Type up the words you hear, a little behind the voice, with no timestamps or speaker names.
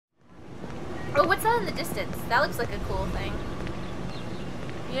that in the distance? That looks like a cool thing.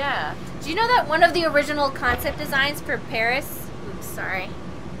 Yeah. Do you know that one of the original concept designs for Paris... Oops, sorry.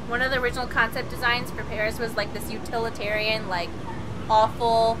 One of the original concept designs for Paris was like this utilitarian, like,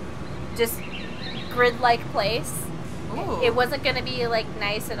 awful, just grid-like place. Ooh. It wasn't going to be, like,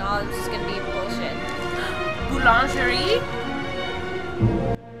 nice at all. It was just going to be bullshit. Boulangerie?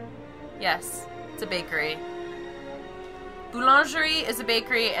 Yes, it's a bakery. Boulangerie is a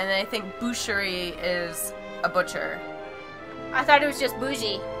bakery, and I think boucherie is a butcher. I thought it was just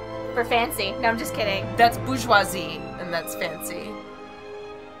bougie for fancy. No, I'm just kidding. That's bourgeoisie, and that's fancy.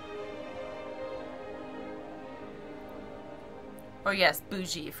 Or yes,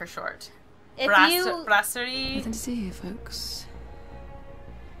 bougie for short. Brasserie. Nothing to see here, folks.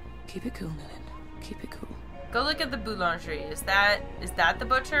 Keep it cool, Nilin. Keep it cool. Go look at the boulangerie. Is that the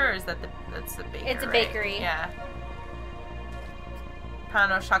butcher, or is that that's the bakery? It's a bakery. Right? Yeah.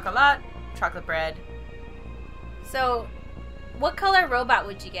 Pain au chocolat, chocolate bread. So, what color robot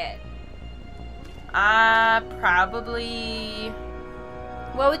would you get? Probably...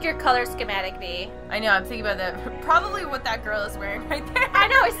 What would your color schematic be? I know, I'm thinking about that. Probably what that girl is wearing right there. I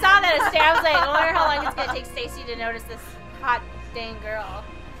know, I saw that. I was like, I wonder how long it's going to take Stacy to notice this hot dang girl.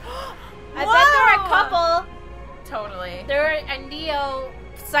 I bet they're a couple. Totally. They're a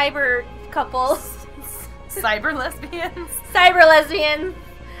neo-cyber couple. Cyber lesbians? Cyber lesbian.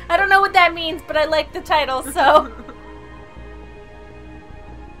 I don't know what that means, but I like the title, so...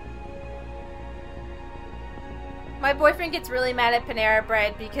 My boyfriend gets really mad at Panera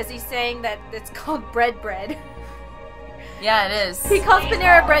Bread because he's saying that it's called bread. Yeah, it is. He calls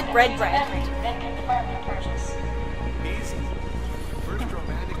Panera Bread bread. Then confirm the purchase. Easy. First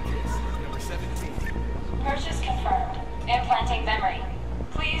romantic kiss, number 17. Purchase confirmed. Implanting memory.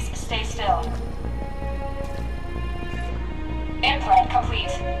 Please stay still. Implant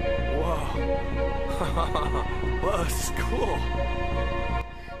complete. Whoa. Whoa, this is cool.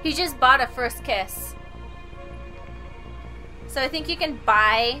 He just bought a first kiss. So I think you can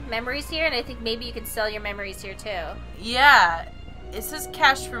buy memories here, and I think maybe you can sell your memories here too. Yeah. It says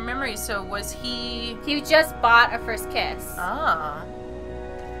cash for memory, so was he... He just bought a first kiss. Ah.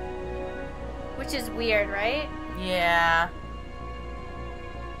 Which is weird, right? Yeah.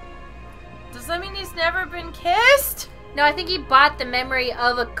 Does that mean he's never been kissed? No, I think he bought the memory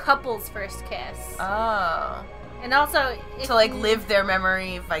of a couple's first kiss. Oh. And also... To, like, live their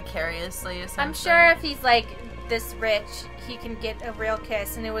memory vicariously, essentially. I'm sure if he's, like, this rich, he can get a real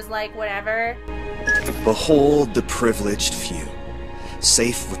kiss, and it was like, whatever. Behold the privileged few,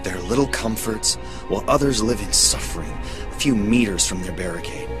 safe with their little comforts, while others live in suffering a few meters from their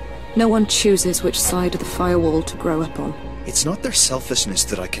barricade. No one chooses which side of the firewall to grow up on. It's not their selfishness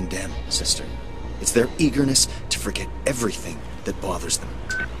that I condemn, sister. It's their eagerness to forget everything that bothers them.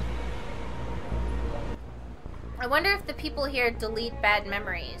 I wonder if the people here delete bad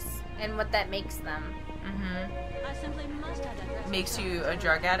memories, and what that makes them. Mm-hmm. Makes you a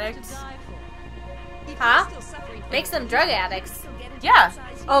drug addict? Huh? Makes them drug addicts. Yeah.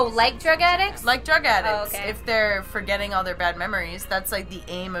 Oh, like drug addicts? Like drug addicts. Oh, okay. If they're forgetting all their bad memories, that's like the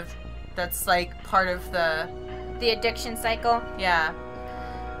aim of... That's like part of the... The addiction cycle? Yeah.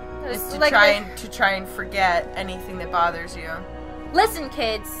 It's to, like try and forget anything that bothers you. Listen,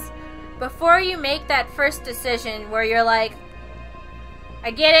 kids. Before you make that first decision where you're like,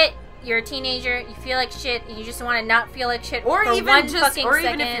 I get it, you're a teenager, you feel like shit, and you just want to not feel like shit or for even one just, fucking or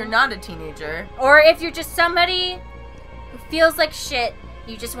second. even if you're not a teenager. Or if you're just somebody who feels like shit,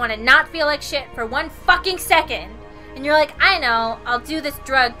 you just want to not feel like shit for one fucking second. And you're like, I know, I'll do this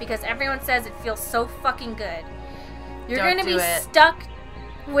drug because everyone says it feels so fucking good. You're going to be stuck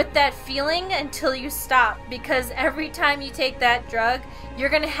with that feeling until you stop, because every time you take that drug, you're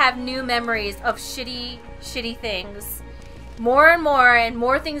going to have new memories of shitty things. More and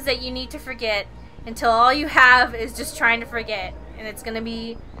more things that you need to forget until all you have is just trying to forget. And it's going to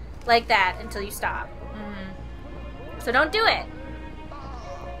be like that until you stop. Mm-hmm. So don't do it.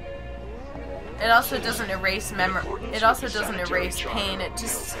 It also doesn't erase memory. It also doesn't erase pain. It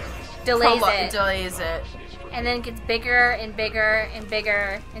just delays it. Delays it. And then it gets bigger and bigger and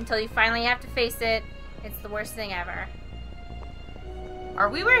bigger until you finally have to face it. It's the worst thing ever. Are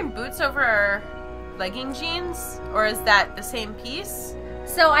we wearing boots over our legging jeans? Or is that the same piece?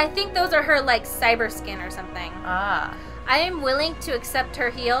 So I think those are her, like, cyber skin or something. Ah. I am willing to accept her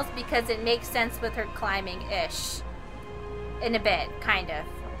heels because it makes sense with her climbing-ish. In a bit, kind of.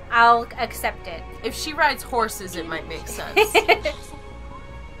 I'll accept it. If she rides horses, it might make sense.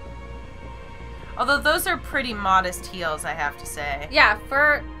 Although those are pretty modest heels, I have to say. Yeah,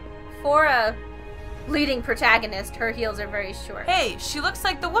 for a leading protagonist, her heels are very short. Hey, she looks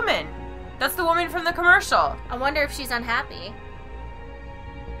like the woman That's the woman from the commercial. I wonder if she's unhappy.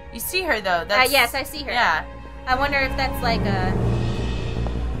 You see her, though. That's... Yes, I see her. Yeah. I wonder if that's like a...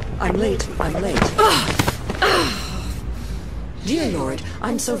 I'm late. Dear Lord,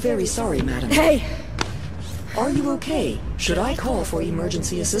 I'm so very sorry, madam. Hey! Are you okay? Should I call for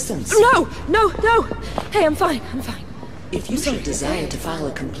emergency assistance? No! Hey, I'm fine. If you so desire to file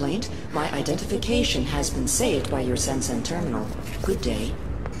a complaint, my identification has been saved by your Sensen terminal. Good day.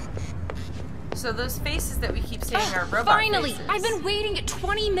 So those faces that we keep saying are robot Finally! faces. I've been waiting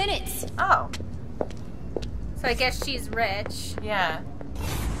 20 minutes! Oh. So I guess she's rich. Yeah.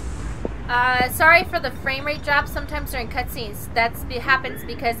 Sorry for the frame rate drop sometimes during cutscenes. It happens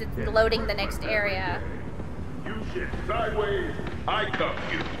because it's loading the next area. You shit sideways, I cuff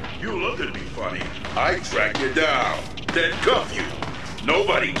you. You look at me funny, I track you down, then cuff you.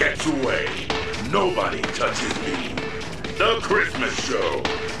 Nobody gets away. Nobody touches me. The Christmas Show.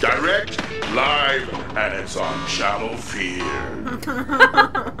 Direct, live, and it's on Channel Fear.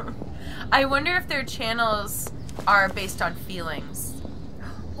 I wonder if their channels are based on feelings.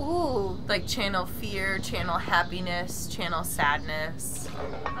 Ooh. Like Channel Fear, Channel Happiness, Channel Sadness.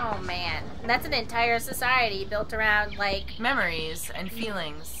 Oh man. That's an entire society built around, like... memories and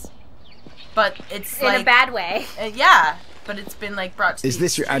feelings. But it's in like... a bad way. Yeah. But it's been like brought to Is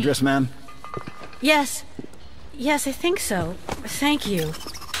this your address, ma'am? Yes, I think so. Thank you.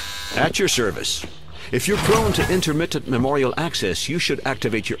 At your service. If you're prone to intermittent memorial access, you should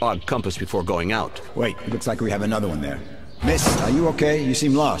activate your odd compass before going out. Wait, it looks like we have another one there. Miss, are you okay? You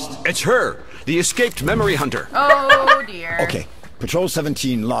seem lost. It's her, the escaped memory hunter. Oh dear. Okay. Patrol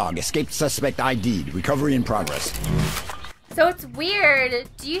 17 log. Escaped suspect ID'd. Recovery in progress. So it's weird.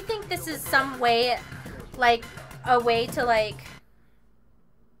 Do you think this is some way, like, a way to, like...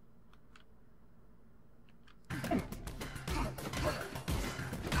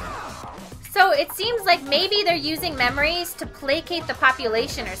 So it seems like maybe they're using memories to placate the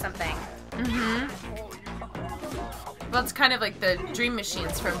population or something. Mm-hmm. Well, it's kind of like the dream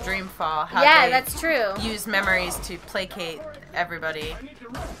machines from Dreamfall. How Yeah, they that's true. use memories to placate everybody.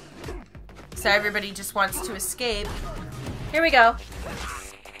 So everybody just wants to escape. Here we go.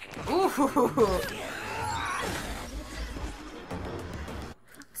 Ooh.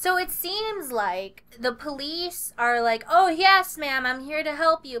 So it seems like the police are like, oh, yes, ma'am, I'm here to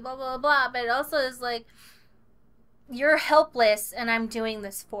help you, blah, blah, blah. But it also is like, you're helpless and I'm doing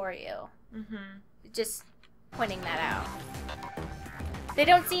this for you. Mm-hmm. Just pointing that out. They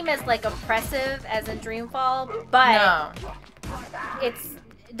don't seem as, like, oppressive as in Dreamfall, but No. it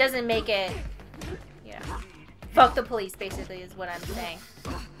doesn't make it, you know, fuck the police, basically, is what I'm saying.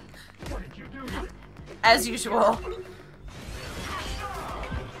 As usual.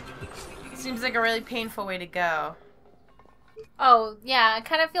 Seems like a really painful way to go. Oh, yeah, I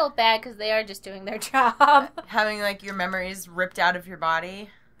kind of feel bad because they are just doing their job. Having, like, your memories ripped out of your body.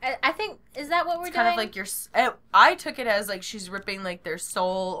 I think, is that what we're doing? Kind of like your... I took it as, like, she's ripping, like, their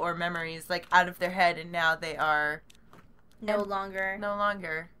soul or memories, like, out of their head, and now they are... No longer. No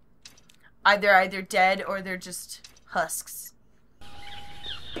longer. Either dead or they're just husks.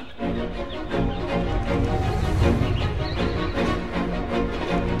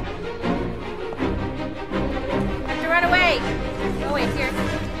 Run away! Oh, wait, here.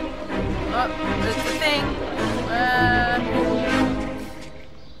 Oh, that's the thing.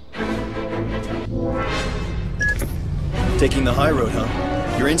 Taking the high road, huh?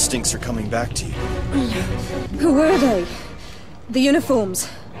 Your instincts are coming back to you. Who were they? The uniforms.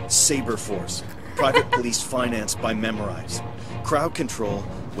 Saber Force. Private police financed by Memorize. Crowd control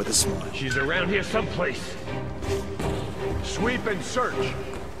with a smile. She's around here someplace. Sweep and search.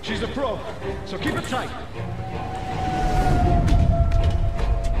 She's a pro, so keep it tight.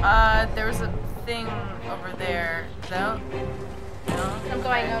 There was a thing over there. No? No? I'm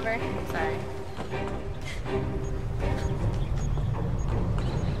going over. Sorry.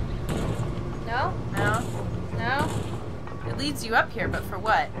 No? No? No? It leads you up here, but for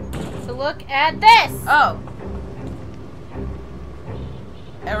what? So look at this! Oh!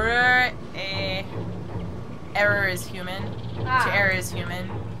 Error is human. Ah. To error is human.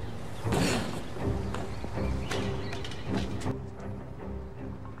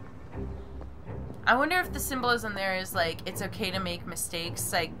 I wonder if the symbolism there is like it's okay to make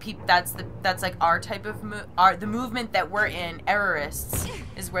mistakes. Like that's like our type of the movement that we're in. Errorists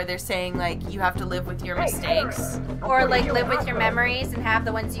is where they're saying like you have to live with your mistakes, or like live with your memories and have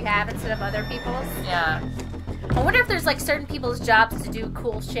the ones you have instead of other people's. Yeah. I wonder if there's like certain people's jobs to do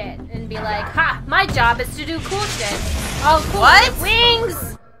cool shit and be like, ha, my job is to do cool shit. Oh, cool. What?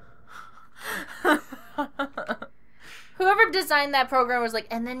 Wings. Whoever designed that program was like,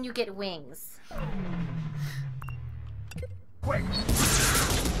 and then you get wings. Wait.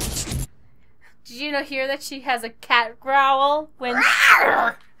 Did you hear that she has a cat growl when...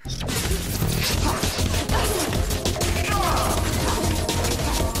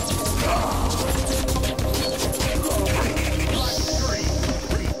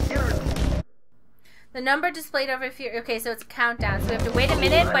 The number displayed over here. Okay, so it's a countdown. So we have to wait a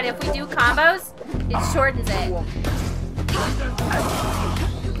minute, but if we do combos, it shortens it.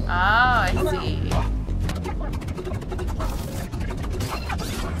 Oh, I see.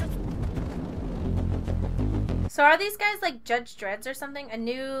 So are these guys like Judge Dredd's or something? A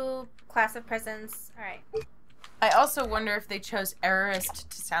new class of prisons. Alright. I also wonder if they chose Errorist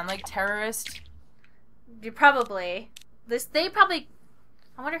to sound like terrorist. Probably. They probably...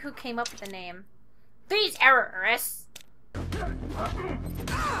 I wonder who came up with the name. These Errorists!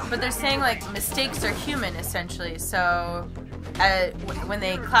 But they're saying, like, mistakes are human, essentially, so... when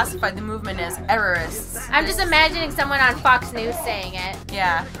they classified the movement as Errorists... I'm just imagining someone on Fox News saying it.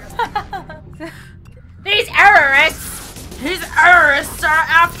 Yeah. These Errorists! These Errorists are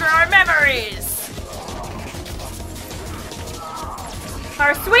after our memories!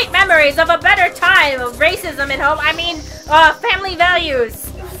 Our sweet memories of a better time of racism and family values.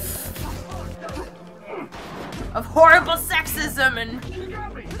 Of horrible sexism and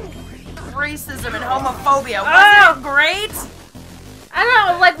racism and homophobia. Wasn't it great? I don't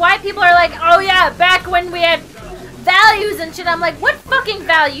know, like, why people are like, oh yeah, back when we had values and shit. I'm like, what fucking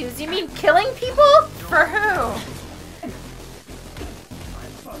values? You mean killing people? For who?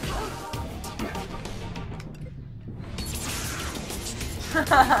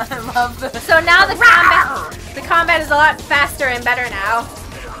 I love this. So now the combat is a lot faster and better now.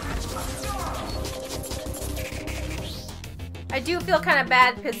 I do feel kind of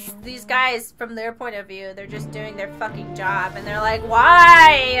bad because these guys, from their point of view, they're just doing their fucking job, and they're like,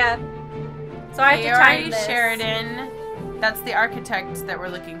 why? So I have to time this. Sheridan. That's the architect that we're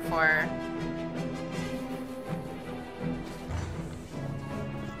looking for.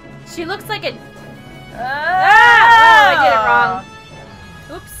 She looks like a... Oh, I did it wrong.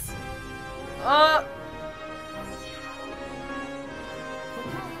 Oops.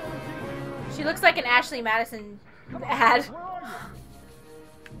 She looks like an Ashley Madison ad.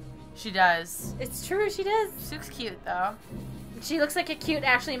 She does. It's true, she does. She looks cute, though. She looks like a cute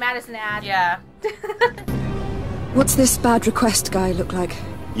Ashley Madison ad. Yeah. What's this bad request guy look like?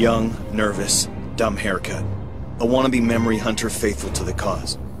 Young, nervous, dumb haircut. A wannabe memory hunter faithful to the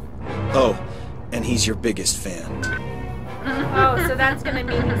cause. Oh, and he's your biggest fan. Oh, so that's gonna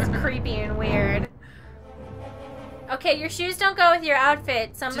mean he's creepy and weird. Okay, your shoes don't go with your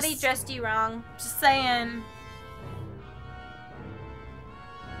outfit. Somebody dressed you wrong. Just saying.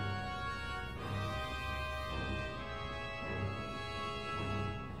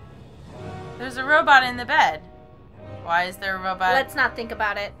 There's a robot in the bed. Why is there a robot? Let's not think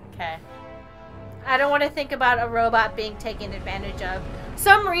about it. Okay. I don't want to think about a robot being taken advantage of.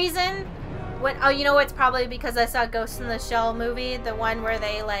 Some reason, you know what's probably because I saw Ghost in the Shell movie, the one where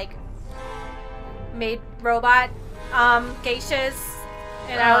they like made robot geishas,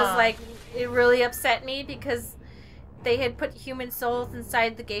 and I was like, it really upset me because they had put human souls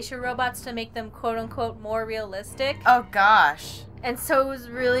inside the geisha robots to make them quote unquote more realistic. Oh gosh. And so it was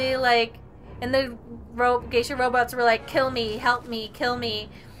really like, and the geisha robots were like, kill me, help me, kill me.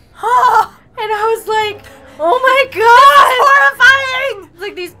 And I was like, oh my god! This is horrifying!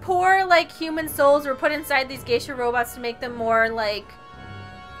 Like, these poor, like, human souls were put inside these geisha robots to make them more, like,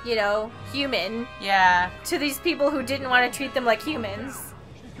 you know, human. Yeah. To these people who didn't want to treat them like humans.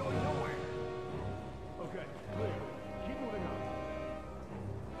 She's going nowhere. Okay, clear. Keep moving on.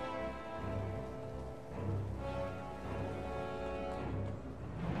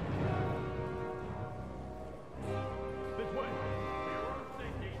 This way.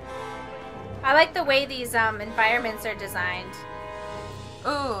 I like the way these environments are designed.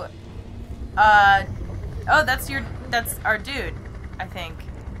 Ooh. Oh, that's our dude, I think.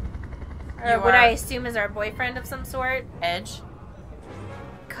 Or what I assume is our boyfriend of some sort. Edge.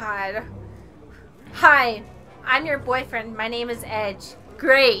 God. Hi, I'm your boyfriend. My name is Edge.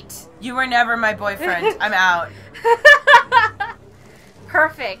 Great. You were never my boyfriend. I'm out.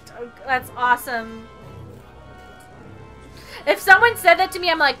 Perfect. That's awesome. If someone said that to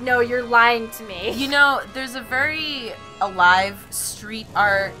me, I'm like, no, you're lying to me. You know, there's a very alive street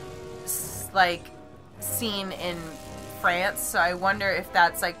art, like, scene in France, so I wonder if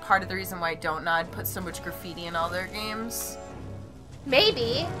that's, like, part of the reason why Dontnod put so much graffiti in all their games.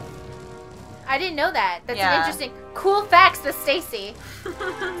 Maybe. I didn't know that. That's Yeah. an interesting... Cool facts with Stacy.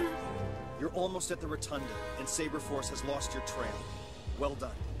 You're almost at the Rotunda, and Saberforce has lost your trail. Well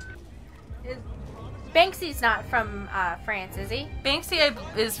done. Banksy's not from France, is he? Banksy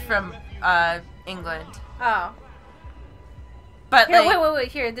is from England. Oh. But here, like,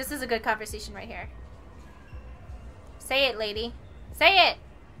 wait. Here, this is a good conversation right here. Say it, lady. Say it.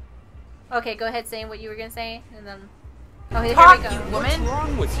 Okay, go ahead, saying what you were gonna say, and then. Oh, here talk, we go. you woman. What's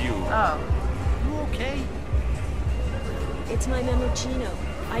wrong with you? Oh. You okay? It's my Memochino.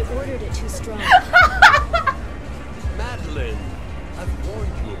 I ordered it too strong. Madeline, I've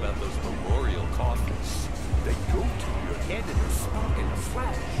warned you about those memorial coffins. They go to your head and spark in a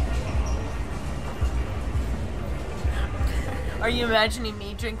flash. Are you imagining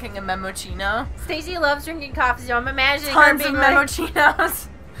me drinking a Memochino? Stacey loves drinking coffee, so I'm imagining Tons her of being like, Memochinos.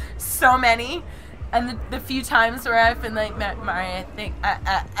 So many. And the few times where I've been like, Mari, I think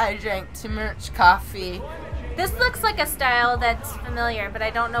I drank too much coffee. This looks like a style that's familiar, but I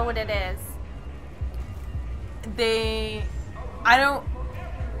don't know what it is. They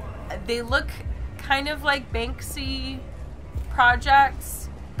look kind of like Banksy projects,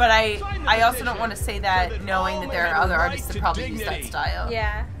 but I also don't want to say that knowing that there are other artists that probably use that style.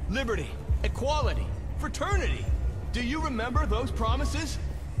 Yeah. Liberty, equality, fraternity. Do you remember those promises?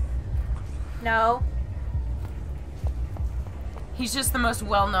 No. He's just the most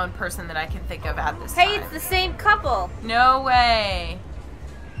well-known person that I can think of at this Hey, time. it's the same couple. No way.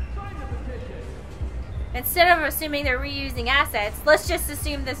 Instead of assuming they're reusing assets, let's just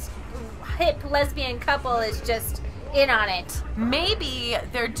assume this hip lesbian couple is just in on it. Maybe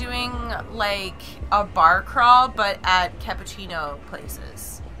they're doing like a bar crawl, but at cappuccino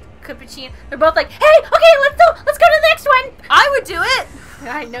places. Cappuccino. They're both like, hey, okay, let's go to the next one. I would do it.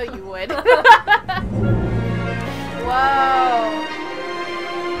 I know you would. Whoa.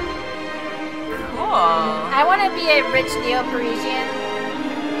 Cool. I want to be a rich neo-Parisian.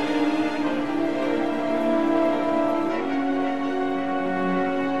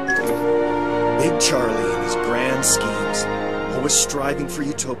 Big Charlie and his grand schemes, always striving for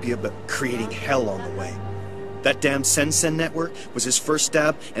utopia but creating hell on the way. That damn Sensen network was his first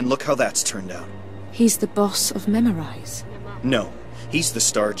stab, and look how that's turned out. He's the boss of Memorize. No, he's the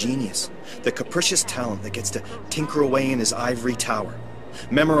star genius, the capricious talent that gets to tinker away in his ivory tower.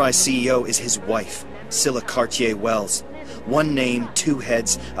 Memorize CEO is his wife, Scylla Cartier-Wells. One name, two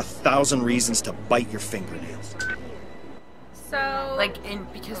heads, 1,000 reasons to bite your fingernails. So... Like,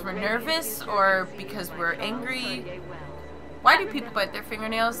 because we're nervous or because we're angry? Why do people bite their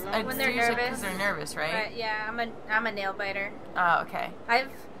fingernails? When they're nervous. Because they're nervous, right? Yeah, I'm a nail biter. Oh, okay. I've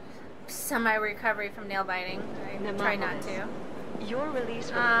semi-recovery from nail biting. I try not to. Your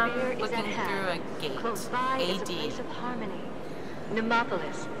release from fear is Looking at hand. through a gate. Close by is a place of harmony.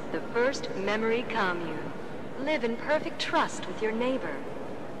 Nemopolis, the first memory commune. Live in perfect trust with your neighbor.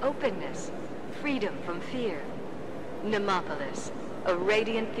 Openness, freedom from fear. Nemopolis, a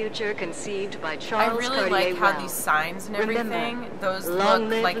radiant future conceived by Charles I really Cartier like how Wells. these signs and everything, Remember, those long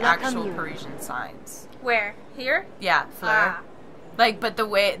look live like la actual commune. Parisian signs. Where? Here? Yeah, Fleur. Ah. Like, but the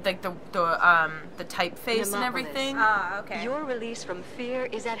way, like the typeface and everything. Ah, okay. Your release from fear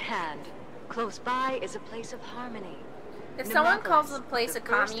is at hand. Close by is a place of harmony. If someone Nemopolis, calls a place the a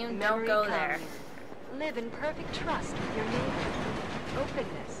first commune, memory don't go there. commune. Live in perfect trust with your neighbor.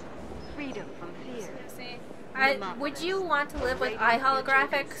 Openness, freedom from fear. Would you want to live with eye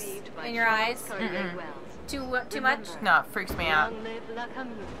holographics in your eyes? Too much? No, it freaks me out.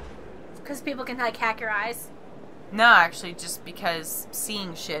 Because people can like hack your eyes. No, actually, just because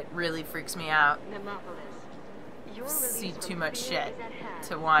seeing shit really freaks me out. See too much shit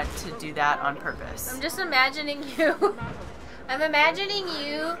to want to do that on purpose. I'm just imagining you. I'm imagining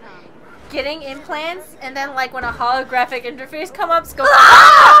you getting implants, and then like when a holographic interface comes up, go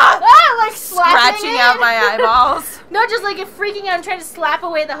like Scratching out my eyeballs. No, just like freaking out and trying to slap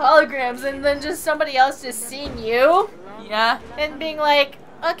away the holograms, and then just somebody else just seeing you. Yeah. And being like,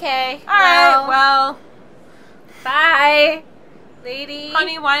 okay, alright, well, bye, lady.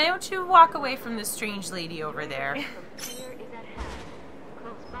 Honey, why don't you walk away from this strange lady over there?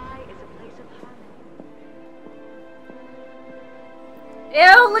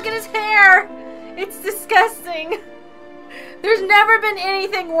 Ew, look at his hair! It's disgusting. There's never been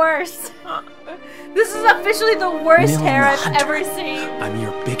anything worse. This is officially the worst Nilin hair the I've Hunter. ever seen. I'm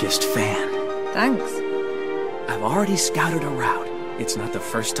your biggest fan. Thanks. I've already scouted a route. It's not the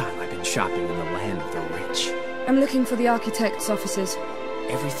first time I've been shopping in the land of the rich. I'm looking for the architect's offices.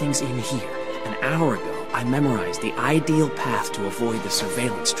 Everything's in here. An hour ago, I memorized the ideal path to avoid the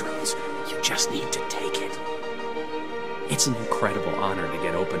surveillance drones. You just need to take it. It's an incredible honor to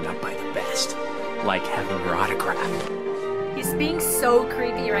get opened up by the best. Like having your autograph. He's being so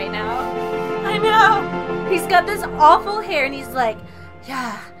creepy right now. I know. He's got this awful hair and he's like,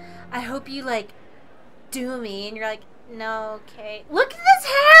 yeah, I hope you, like, do me. And you're like, no, okay. Look at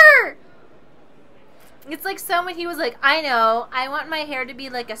this hair! It's like someone, he was like, I know, I want my hair to be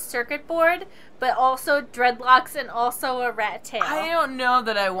like a circuit board, but also dreadlocks and also a rat tail. I don't know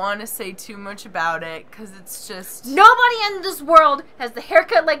that I want to say too much about it, because it's just... Nobody in this world has the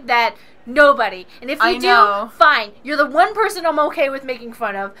haircut like that. Nobody. And if you do, fine. You're the one person I'm okay with making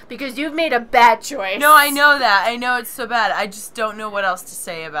fun of, because you've made a bad choice. No, I know that. I know it's so bad. I just don't know what else to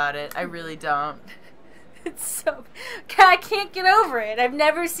say about it. I really don't. It's so... I can't get over it. I've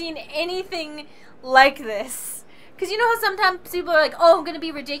never seen anything like this. Because you know how sometimes people are like, oh, I'm going to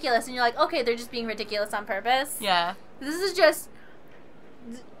be ridiculous. And you're like, okay, they're just being ridiculous on purpose. Yeah. This is just...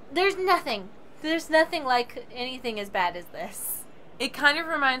 There's nothing. There's nothing like anything as bad as this. It kind of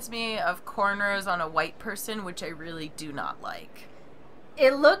reminds me of cornrows on a white person, which I really do not like.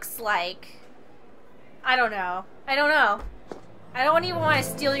 It looks like... I don't know. I don't even want to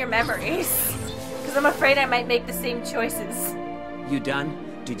steal your memories. Because I'm afraid I might make the same choices. You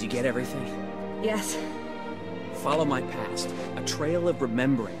done? Did you get everything? Yes. Follow my past. A trail of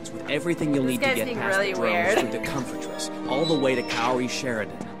remembrance with everything you'll need to get past really the drones weird. through the Comfortress, all the way to Kaori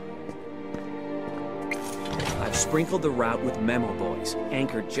Sheridan. I've sprinkled the route with memo boys,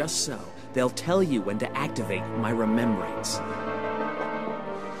 anchored just so they'll tell you when to activate my remembrance.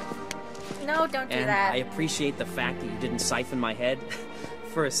 No, don't do And that. I appreciate the fact that you didn't siphon my head.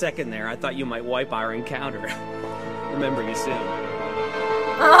 For a second there, I thought you might wipe our encounter. Remember you soon.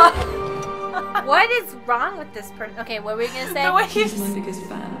 What is wrong with this person? Okay, what were you gonna say? The way He's my biggest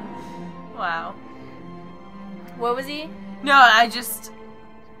fan. Wow. What was he? No, I just...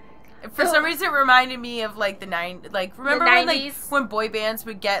 For some reason, it reminded me of, like, the 90s. Like, remember The when, 90s? like, when boy bands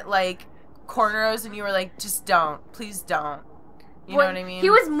would get, like, cornrows and you were like, just don't. Please don't. You know what I mean? He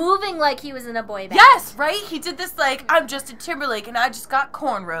was moving like he was in a boy band. Yes, right? He did this, like, I'm Justin Timberlake and I just got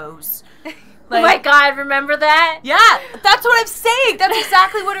cornrows. Like, oh my god, remember that? Yeah, that's what I'm saying. That's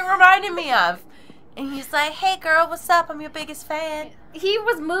exactly what it reminded me of. And he's like, hey girl, what's up? I'm your biggest fan. He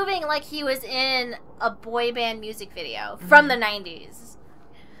was moving like he was in a boy band music video from the 90s.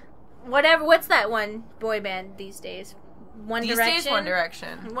 Whatever, what's that one boy band these days? One Direction? These days, One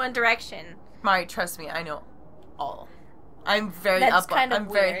Direction. One Direction. Mari, trust me, I know all. I'm very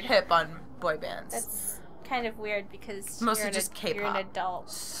very hip on boy bands. That's kind of weird because mostly just K-pop. You're an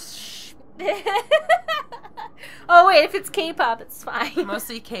adult. Oh wait, if it's K-pop, it's fine.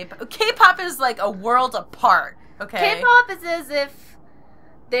 Mostly K-pop. K-pop is like a world apart. Okay. K-pop is as if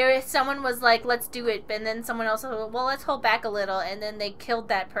someone was like, "Let's do it," and then someone else, "Well, let's hold back a little," and then they killed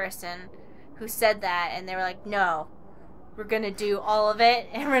that person who said that, and they were like, "No, we're gonna do all of it,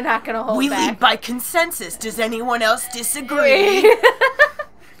 and we're not gonna hold back." We lead by consensus. Does anyone else disagree?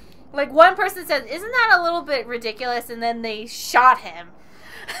 Like one person said, "Isn't that a little bit ridiculous?" And then they shot him.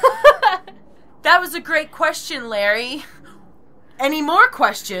 That was a great question, Larry. Any more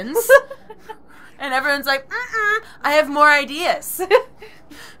questions? And everyone's like, I have more ideas.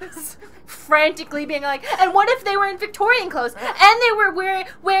 Frantically being like, and what if they were in Victorian clothes? And they were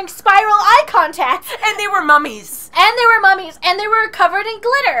wearing spiral eye contact. And they were mummies. And they were mummies. And they were covered in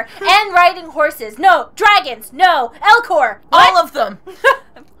glitter. And riding horses. No. Dragons. No. Elcor. All of them.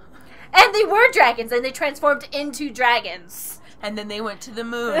 And they were dragons. And they transformed into dragons. And then they went to the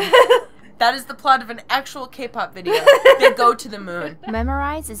moon. That is the plot of an actual K-pop video. They go to the moon.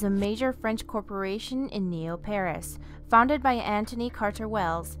 Memorize is a major French corporation in Neo-Paris. Founded by Anthony Carter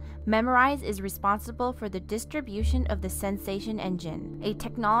Wells, Memorize is responsible for the distribution of the Sensation Engine, a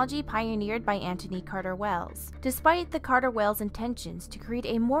technology pioneered by Anthony Carter Wells. Despite the Carter Wells' intentions to create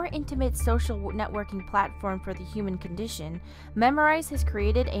a more intimate social networking platform for the human condition, Memorize has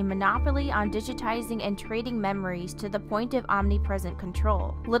created a monopoly on digitizing and trading memories to the point of omnipresent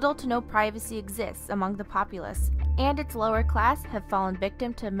control. Little to no privacy exists among the populace, and its lower class have fallen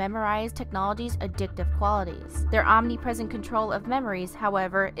victim to Memorize technology's addictive qualities. Their omnipresent control of memories,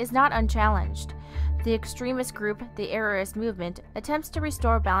 however, is not unchallenged. The extremist group, the Errorist movement, attempts to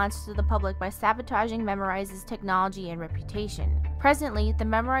restore balance to the public by sabotaging Memorize's technology and reputation. Presently, the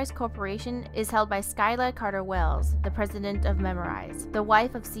Memorize Corporation is held by Skyla Carter Wells, the president of Memorize, the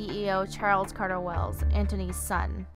wife of CEO Charles Carter Wells, Anthony's son.